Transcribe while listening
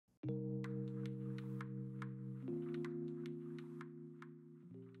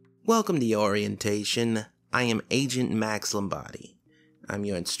Welcome to your orientation. I am Agent Max Lombardi. I'm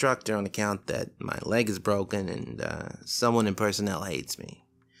your instructor on account that my leg is broken and someone in personnel hates me.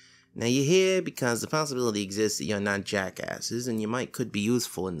 Now you're here because the possibility exists that you're not jackasses and you could be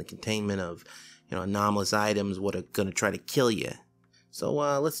useful in the containment of, anomalous items what are gonna try to kill you. So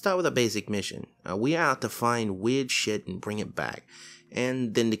let's start with a basic mission. We are out to find weird shit and bring it back,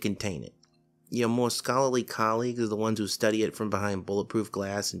 and then to contain it. Your more scholarly colleagues are the ones who study it from behind bulletproof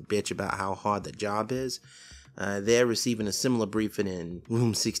glass and bitch about how hard the job is. They're receiving a similar briefing in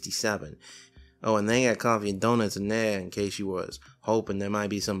room 67. Oh, and they got coffee and donuts in there in case you was hoping there might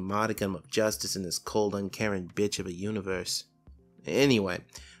be some modicum of justice in this cold, uncaring bitch of a universe. Anyway,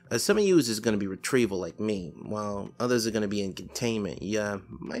 some of you is going to be retrieval like me, while others are going to be in containment. You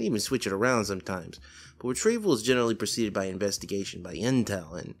might even switch it around sometimes. But retrieval is generally preceded by investigation by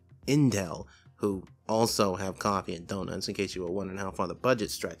Intel, and Intel, who also have coffee and donuts in case you were wondering how far the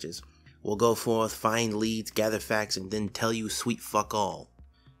budget stretches, will go forth, find leads, gather facts, and then tell you sweet fuck all.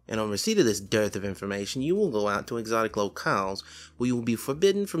 And on receipt of this dearth of information, you will go out to exotic locales where you will be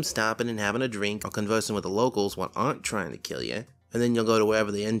forbidden from stopping and having a drink or conversing with the locals what aren't trying to kill you. And then you'll go to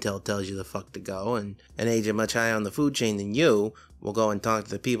wherever the intel tells you the fuck to go, and an agent much higher on the food chain than you will go and talk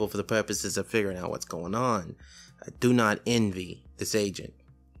to the people for the purposes of figuring out what's going on. I do not envy this agent.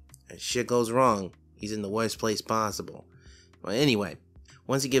 If shit goes wrong, he's in the worst place possible. Well, anyway,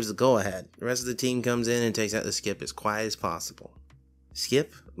 once he gives the go-ahead, the rest of the team comes in and takes out the skip as quiet as possible.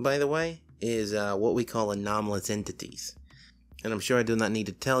 Skip, by the way, is what we call anomalous entities. And I'm sure I do not need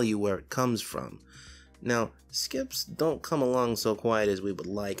to tell you where it comes from. Now, skips don't come along so quiet as we would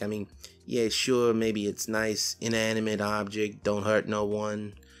like. I mean, yeah, sure, maybe it's nice, inanimate object, don't hurt no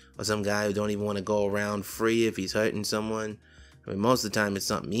one, or some guy who don't even want to go around free if he's hurting someone. I mean, most of the time it's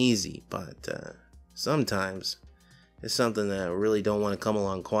something easy, but sometimes it's something that really don't want to come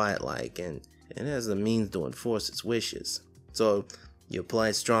along quiet like, and it has the means to enforce its wishes. So you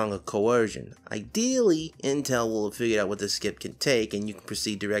apply stronger coercion. Ideally, Intel will have figured out what the skip can take, and you can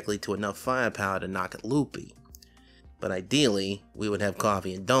proceed directly to enough firepower to knock it loopy. But ideally, we would have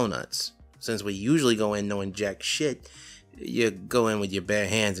coffee and donuts. Since we usually go in knowing jack shit, you go in with your bare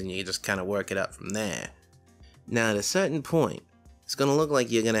hands and you just kind of work it up from there. Now at a certain point, it's going to look like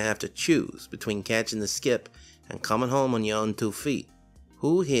you're going to have to choose between catching the skip and coming home on your own 2 feet.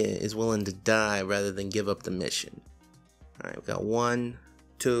 Who here is willing to die rather than give up the mission? Alright, we got 1,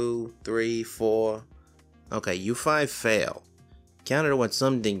 2, 3, 4. Okay, you 5 fail. Counter to what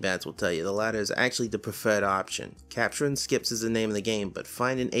some dingbats will tell you, the latter is actually the preferred option. Capturing skips is the name of the game, but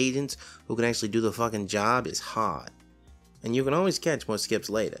finding agents who can actually do the fucking job is hard. And you can always catch more skips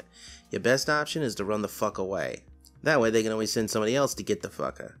later. Your best option is to run the fuck away. That way they can always send somebody else to get the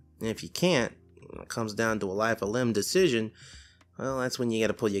fucker. And if you can't, it comes down to a life or limb decision, well, that's when you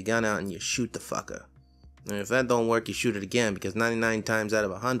gotta pull your gun out and you shoot the fucker. And if that don't work, you shoot it again, because 99 times out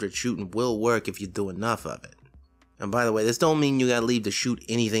of 100, shooting will work if you do enough of it. And by the way, this don't mean you gotta leave to shoot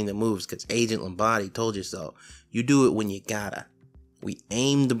anything that moves, because Agent Lombardi told you so. You do it when you gotta. We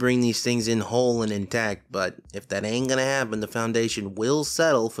aim to bring these things in whole and intact, but if that ain't gonna happen, the Foundation will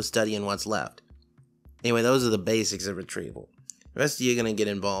settle for studying what's left. Anyway, those are the basics of retrieval. The rest of you are gonna get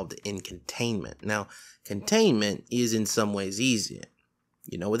involved in containment. Now, containment is in some ways easier.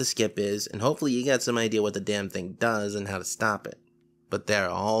 You know where the skip is, and hopefully you got some idea what the damn thing does and how to stop it. But there are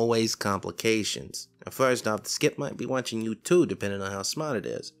always complications. Now, first off, the skip might be watching you too, depending on how smart it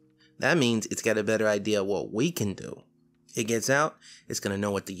is. That means it's got a better idea of what we can do. It gets out, it's going to know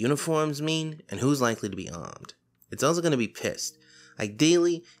what the uniforms mean, and who's likely to be armed. It's also going to be pissed.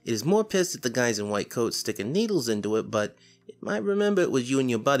 Ideally, it is more pissed at the guys in white coats sticking needles into it, but it might remember it was you and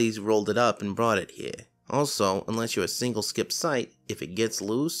your buddies who rolled it up and brought it here. Also, unless you're a single skip site, if it gets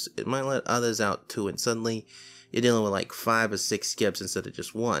loose, it might let others out too, and suddenly you're dealing with like 5 or 6 skips instead of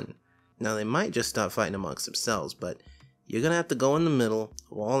just 1. Now they might just start fighting amongst themselves, but you're going to have to go in the middle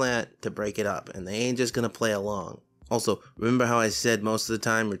of all that to break it up, and they ain't just going to play along. Also, remember how I said most of the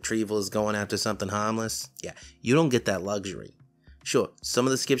time retrieval is going after something harmless? Yeah, you don't get that luxury. Sure, some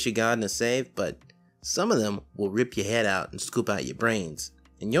of the skips you got in are safe, but some of them will rip your head out and scoop out your brains.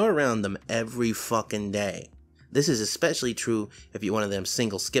 And you're around them every fucking day. This is especially true if you're one of them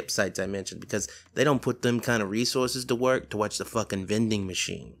single skip sites I mentioned, because they don't put them kind of resources to work to watch the fucking vending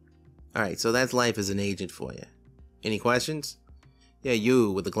machine. Alright, so that's life as an agent for you. Any questions? Yeah,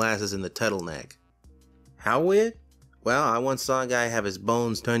 you with the glasses and the turtleneck. How weird? Well, I once saw a guy have his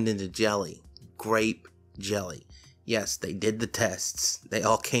bones turned into jelly. Grape jelly. Yes, they did the tests. They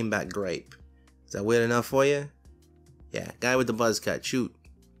all came back grape. Is that weird enough for you? Yeah, guy with the buzz cut, shoot.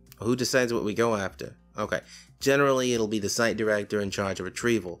 Who decides what we go after? Okay, generally it'll be the site director in charge of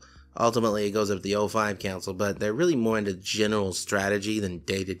retrieval, Ultimately, it goes up to the O5 Council, but they're really more into general strategy than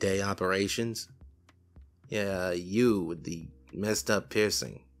day-to-day operations. Yeah, you with the messed up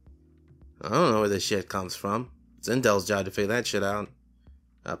piercing. I don't know where this shit comes from. It's Intel's job to figure that shit out.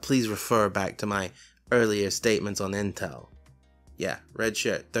 Please refer back to my earlier statements on Intel. Yeah, red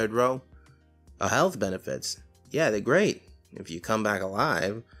shirt, third row. Health benefits. Yeah, they're great. If you come back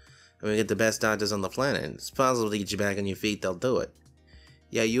alive, and we get the best doctors on the planet, it's possible to get you back on your feet, they'll do it.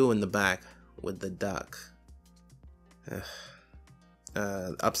 Yeah, you in the back with the duck.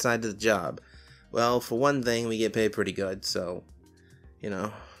 Upside to the job. Well, for one thing, we get paid pretty good, so, you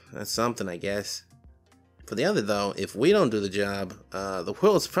know, that's something, I guess. For the other, though, if we don't do the job, the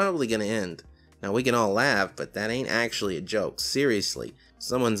world's probably gonna end. Now, we can all laugh, but that ain't actually a joke. Seriously,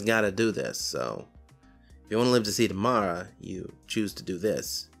 someone's gotta do this, so if you want to live to see tomorrow, you choose to do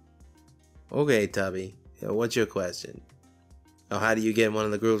this. Okay, Tubby, what's your question? Oh, how do you get in one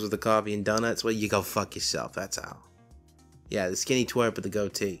of the groups with the coffee and donuts? Well, you go fuck yourself, that's how. Yeah, the skinny twerp with the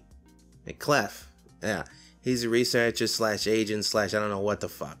goatee. And Clef. Yeah, he's a researcher slash agent slash I don't know what the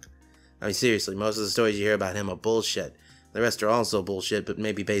fuck. I mean, seriously, most of the stories you hear about him are bullshit. The rest are also bullshit, but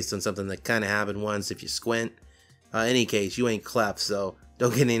maybe based on something that kinda happened once if you squint. Any case, you ain't Clef, so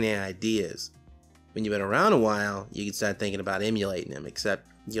don't get any ideas. When you've been around a while, you can start thinking about emulating him, except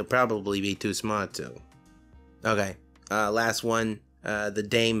you'll probably be too smart to. Okay. Last one, the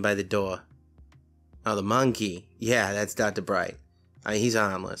dame by the door. Oh, the monkey. Yeah, that's Dr. Bright. He's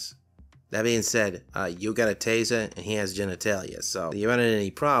harmless. That being said, you got a taser and he has genitalia, so if you run into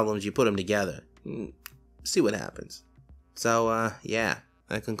any problems, you put them together. See what happens. So, yeah,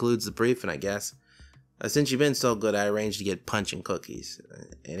 that concludes the briefing, I guess. Since you've been so good, I arranged to get punch and cookies.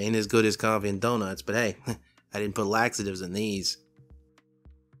 It ain't as good as coffee and donuts, but hey, I didn't put laxatives in these.